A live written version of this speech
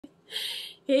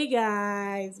Hey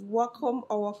guys, welcome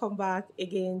back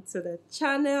again to the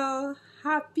channel.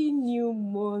 Happy new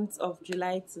month of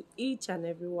July to each and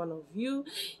every one of you.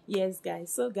 Yes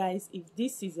guys, so guys, if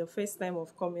this is your first time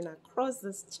of coming across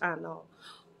this channel,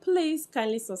 please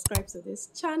kindly subscribe to this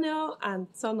channel and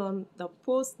turn on the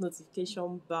post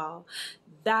notification bell.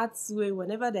 That's way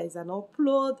whenever there is an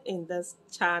upload in this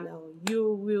channel,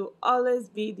 you will always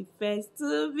be the first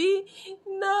to be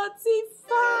notified.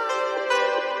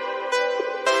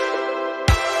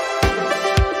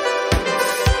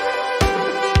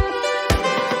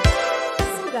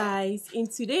 Guys, in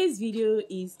today's video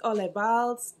is all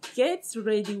about get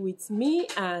ready with me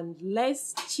and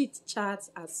let's chit chat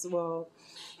as well.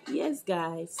 Yes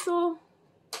guys, so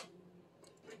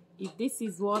if this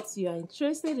is what you are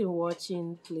interested in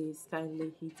watching, please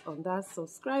kindly hit on that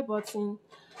subscribe button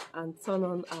and turn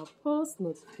on our post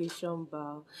notification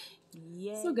bell.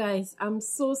 Yeah. So guys, I'm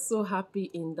so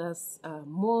happy in this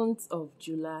month of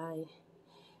July.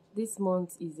 This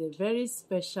month is a very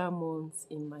special month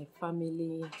in my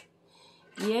family.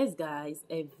 Yes guys,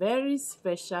 a very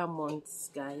special month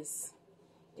guys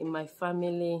in my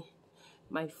family.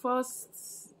 My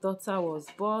first daughter was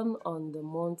born on the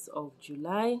month of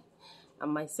July,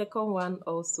 and my second one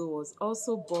was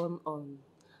born on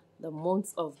the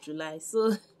month of July.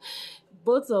 So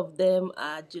both of them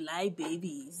are July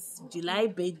babies, July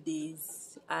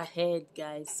birthdays ahead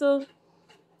guys. So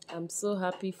I'm so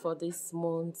happy for this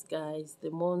month guys,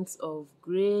 the month of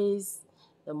grace,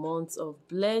 the month of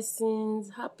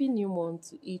blessings. Happy new month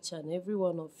to each and every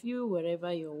one of you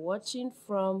wherever you're watching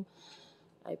from.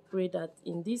 I pray that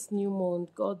in this new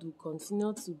month God will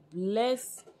continue to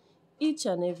bless each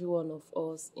and every one of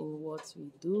us in what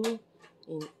we do,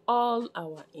 in all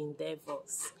our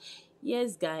endeavors.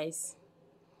 Yes guys,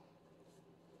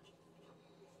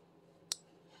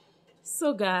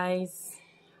 so guys,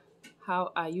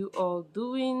 how are you all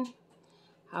doing?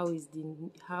 How is the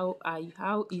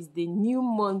new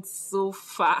month so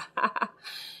far?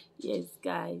 Yes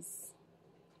guys,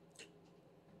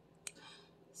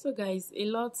 so guys, a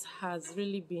lot has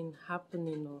really been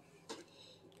happening.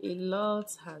 A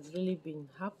lot has really been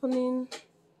happening.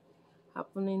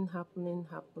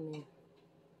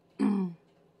 I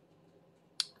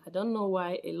don't know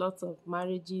why a lot of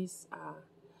marriages are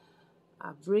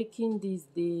breaking these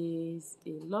days.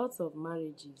 A lot of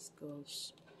marriages,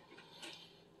 gosh.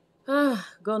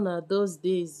 Gone are those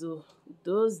days,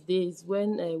 those days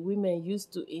when women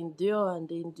used to endure and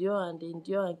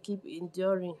keep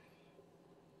enduring.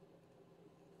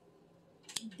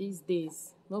 These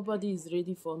days, nobody is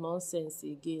ready for nonsense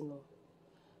again.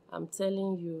 I'm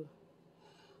telling you.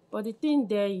 But the thing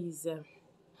there is,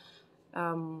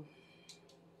 I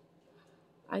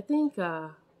think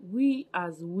we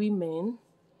as women,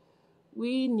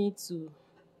 we need to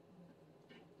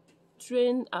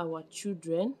train our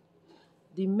children,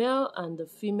 the male and the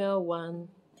female one,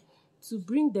 to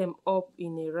bring them up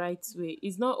in a right way.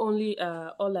 It's not only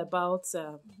all about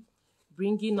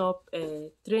bringing up,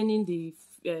 training the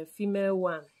female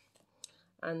one,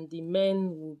 and the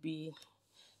men will be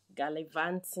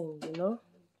gallivanting, you know.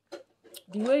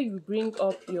 The way you bring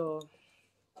up your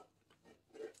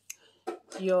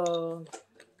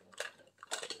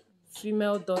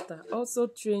female daughter, also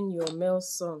train your male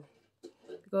son,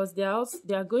 because they are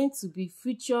going to be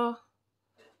future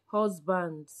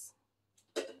husbands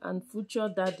and future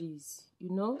daddies,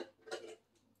 you know.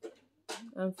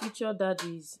 And future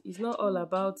daddies, it's not all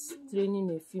about training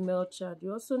a female child.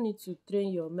 You also need to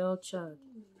train your male child,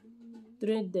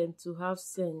 train them to have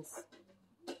sense,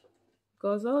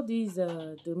 because all these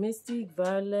domestic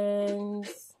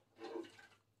violence,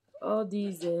 all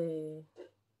these a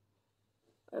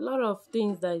lot of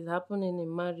things that is happening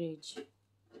in marriage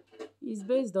is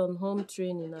based on home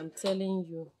training. I'm telling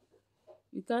you,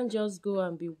 you can't just go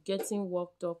and be getting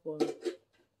worked up on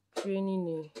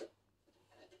training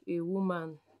a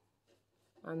woman.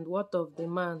 And what of the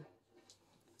man?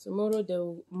 Tomorrow they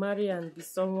will marry and be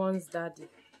someone's daddy.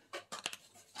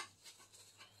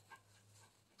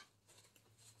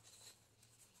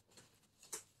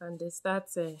 And they start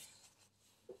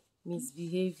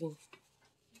misbehaving.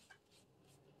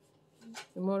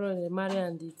 Tomorrow they marry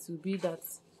and it will be that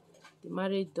the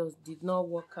marriage did not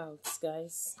work out,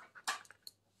 guys.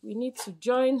 We need to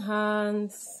join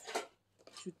hands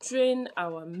to train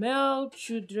our male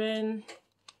children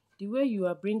the way you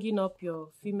are bringing up your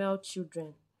female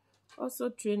children. Also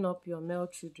train up your male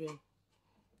children,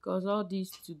 because all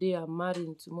these today are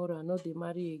marrying, tomorrow I know they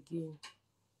marry again.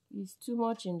 It's too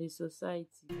much in the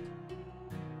society.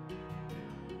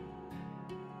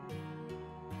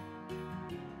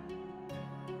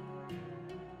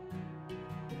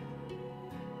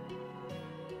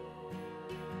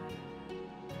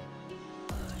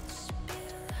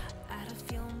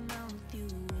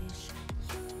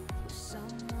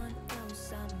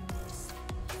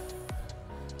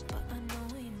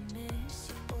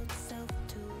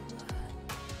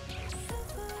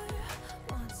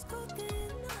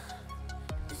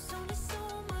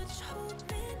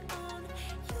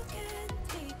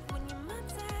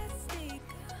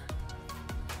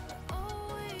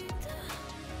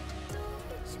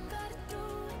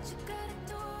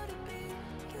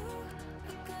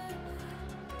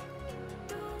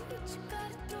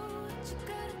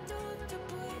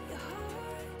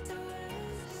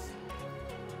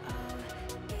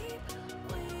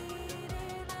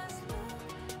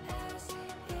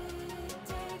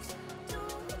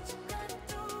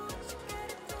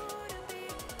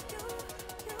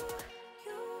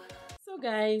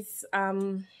 guys, are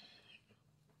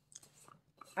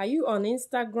you on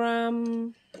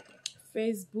Instagram,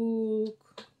 Facebook,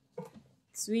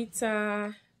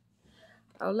 Twitter?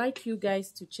 I would like you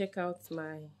guys to check out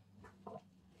my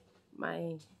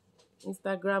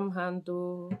Instagram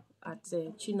handle at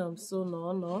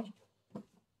NOMSO'S,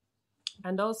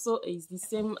 and also it's the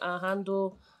same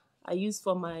handle I use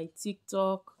for my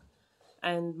TikTok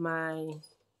and my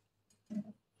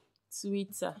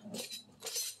Twitter.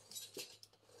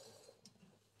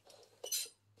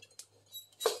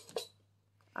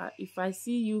 If I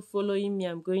see you following me,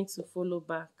 I'm going to follow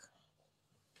back.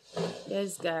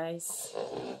 Yes, guys.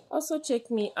 Also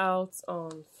check me out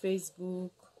on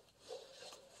Facebook,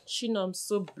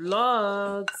 NOMSO'S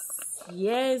blogs.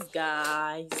 Yes,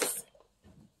 guys,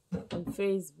 on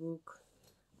Facebook.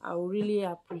 I would really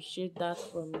appreciate that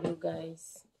from you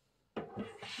guys.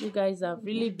 You guys have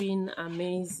really been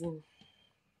amazing.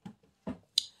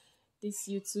 This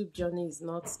YouTube journey is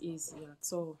not easy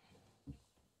at all.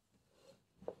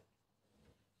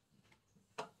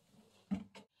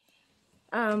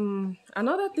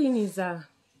 Another thing is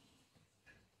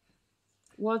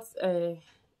what a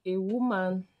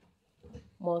woman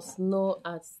must know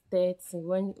at 30.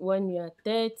 When you are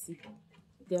 30,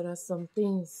 there are some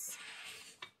things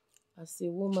as a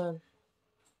woman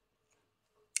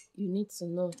you need to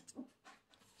know,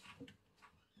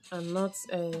 and not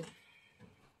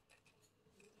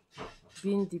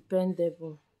being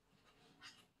dependable.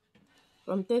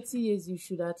 From 30 years, you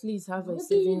should at least have a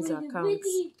savings account.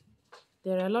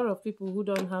 There are a lot of people who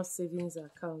don't have savings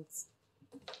accounts.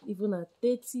 Even at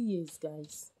 30 years,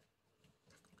 guys.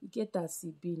 You get that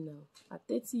CB now. At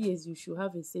 30 years, you should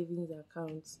have a savings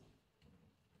account.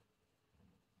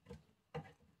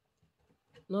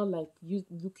 Not like you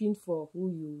looking for who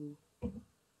you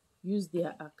use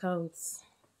their accounts.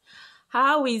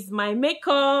 How is my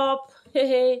makeup?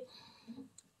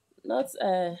 Not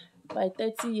by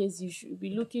 30 years, you should be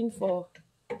looking for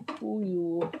who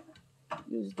you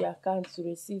use the account to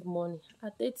receive money.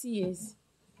 At 30 years,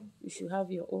 you should have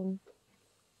your own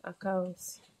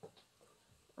account.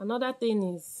 Another thing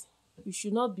is, you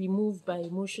should not be moved by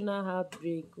emotional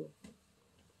heartbreak.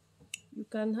 You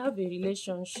can have a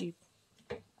relationship.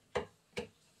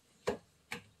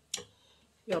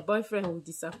 Your boyfriend will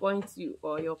disappoint you,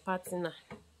 or your partner.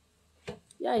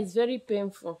 Yeah, it's very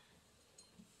painful.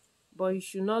 But you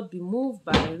should not be moved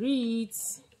by it.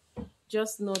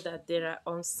 Just know that there are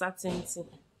uncertainty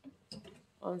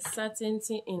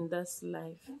in this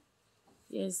life.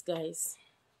 Yes, guys.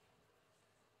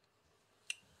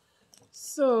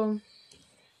 So,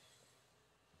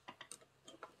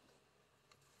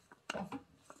 you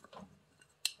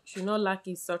should not lack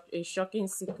a shocking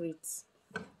secret.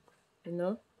 You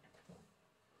know?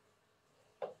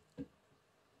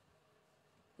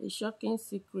 A shocking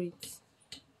secret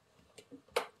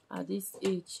at this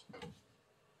age.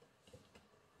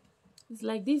 It's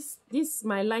like this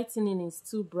my lightning is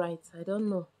too bright. I don't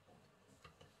know.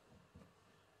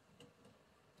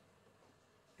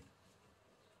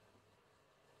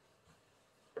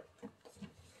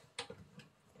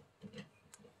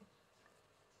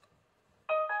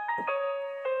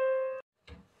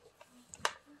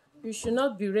 You should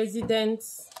not be resident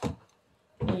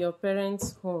in your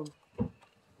parents' home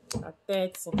at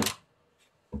 30.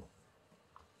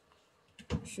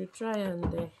 You should try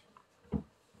and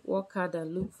work hard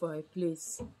and look for a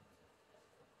place.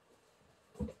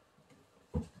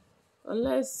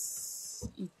 Unless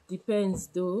it depends,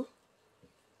 though.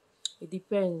 It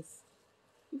depends.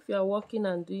 If you are working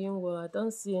and doing well, I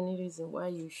don't see any reason why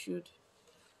you should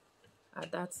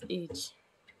at that age.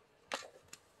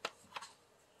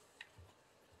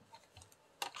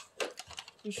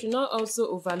 You should not also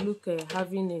overlook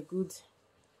having a good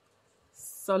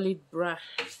solid bra.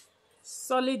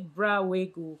 Solid bra wey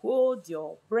go hold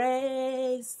your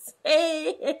breast.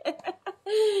 Hey.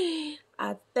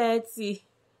 At 30.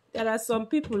 There are some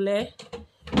people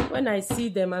when I see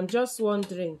them, I'm just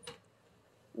wondering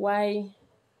why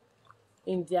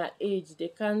in their age they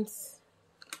can't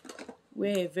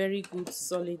wear a very good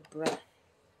solid bra.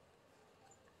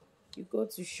 You go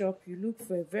to shop, you look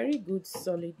for a very good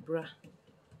solid bra.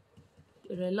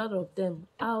 There are a lot of them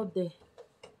out there.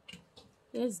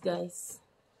 Yes, guys.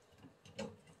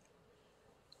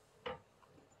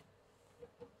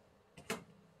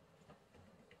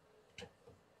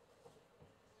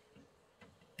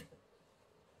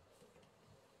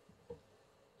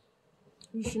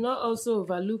 You should not also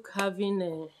overlook having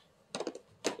a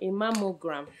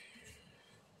mammogram.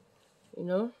 You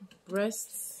know,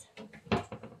 breast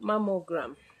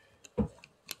mammogram.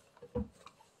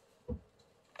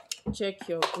 Check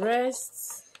your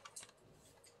breasts.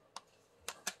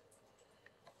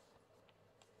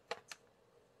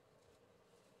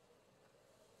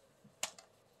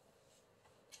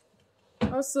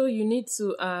 Also, you need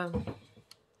to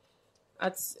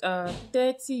at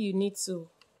 30 you need to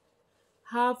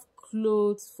have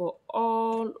clothes for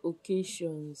all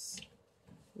occasions.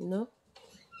 You know,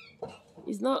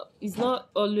 it's not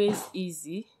always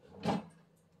easy,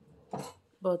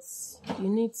 but you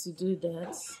need to do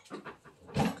that.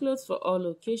 Clothes for all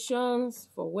occasions,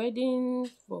 for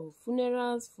weddings, for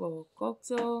funerals, for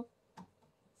cocktail.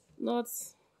 Not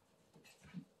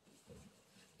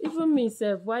even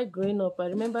myself, while growing up, I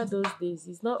remember those days.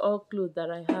 It's not all clothes that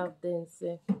I have then.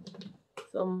 Say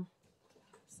some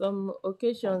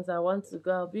occasions I want to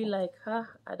go, I'll be like,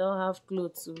 I don't have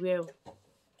clothes to wear.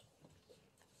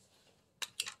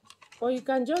 Or you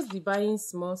can just be buying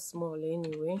small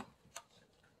anyway.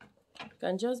 You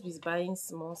can just be buying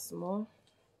small.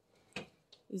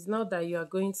 It's not that you are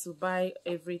going to buy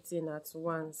everything at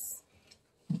once.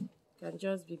 You can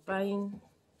just be buying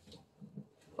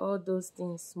all those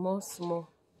things small.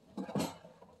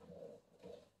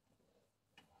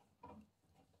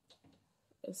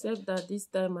 Except that this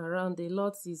time around, a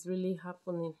lot is really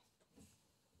happening.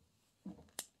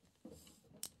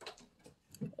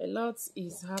 A lot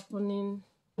is happening.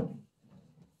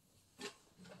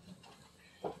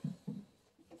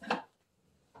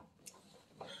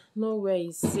 Nowhere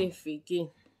is safe again.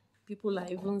 People are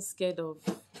even scared of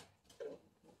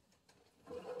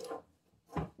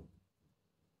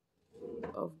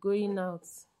going out.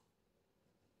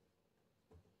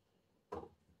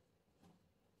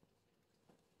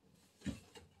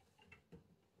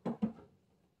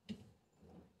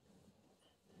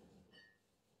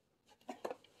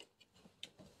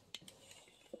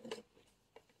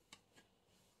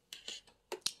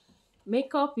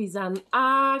 Makeup is an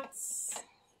art.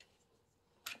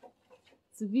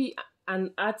 To be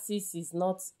an artist is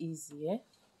not easy, eh?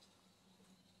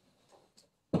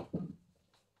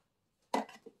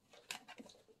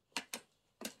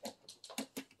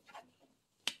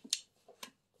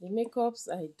 The makeups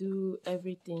I do,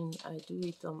 everything, I do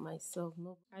it on myself.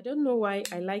 No, I don't know why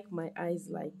I like my eyes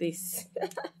like this.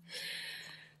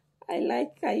 I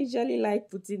usually like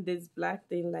putting this black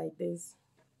thing like this.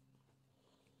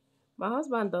 My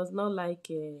husband does not like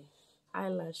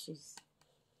eyelashes.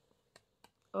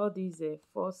 All these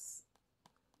false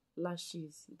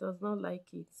lashes. He does not like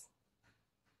it.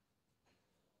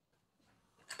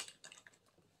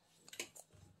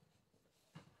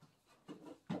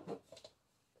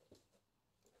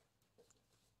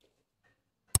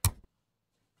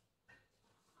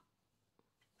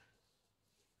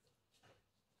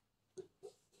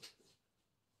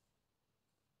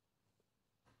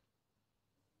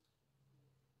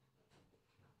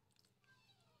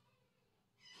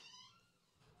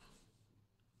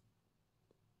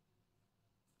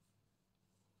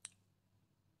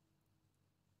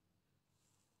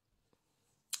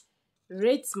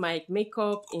 Rate my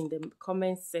makeup in the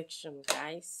comment section,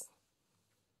 guys.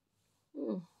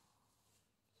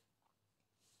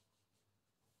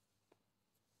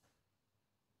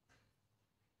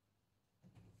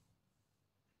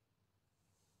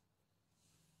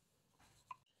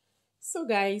 So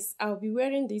guys, I'll be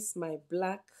wearing this my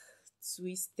black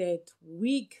twisted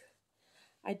wig.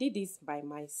 I did this by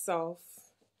myself.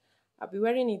 I'll be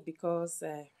wearing it because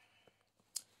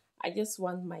I just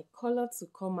want my color to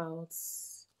come out.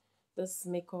 This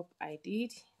makeup I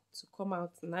did to come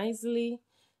out nicely.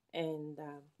 And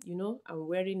you know, I'm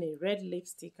wearing a red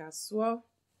lipstick as well.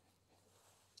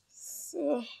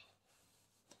 So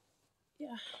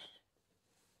yeah.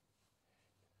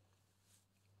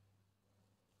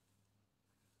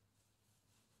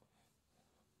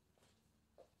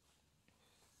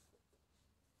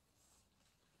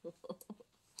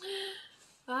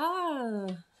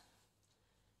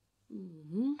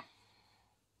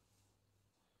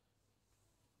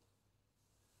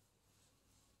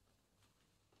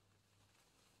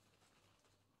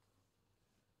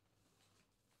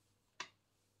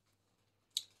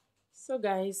 So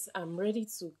guys, I'm ready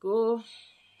to go.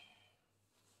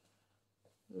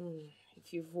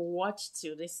 If you've watched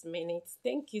till this minute,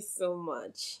 thank you so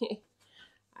much.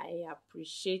 I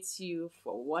appreciate you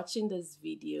for watching this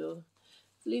video.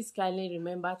 Please kindly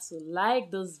remember to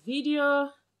like this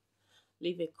video,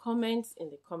 leave a comment in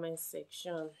the comment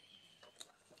section.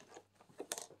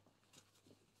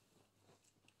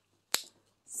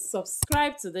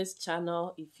 Subscribe to this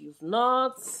channel if you've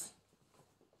not.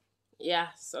 Yeah,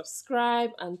 subscribe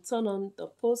and turn on the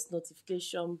post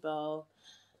notification bell.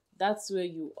 That's where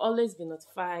you always be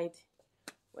notified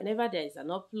whenever there is an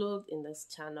upload in this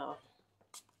channel.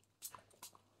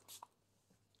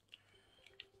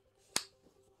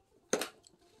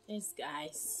 Yes,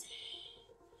 guys.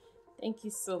 Thank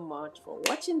you so much for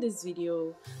watching this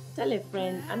video. Tell a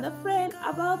friend and a friend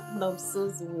about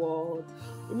NOMSO'S world.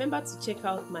 Remember to check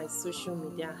out my social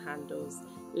media handles.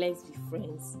 Let's be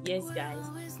friends. Yes, guys.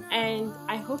 And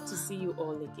I hope to see you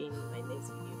all again in my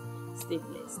next video. Stay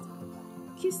blessed.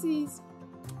 Kisses.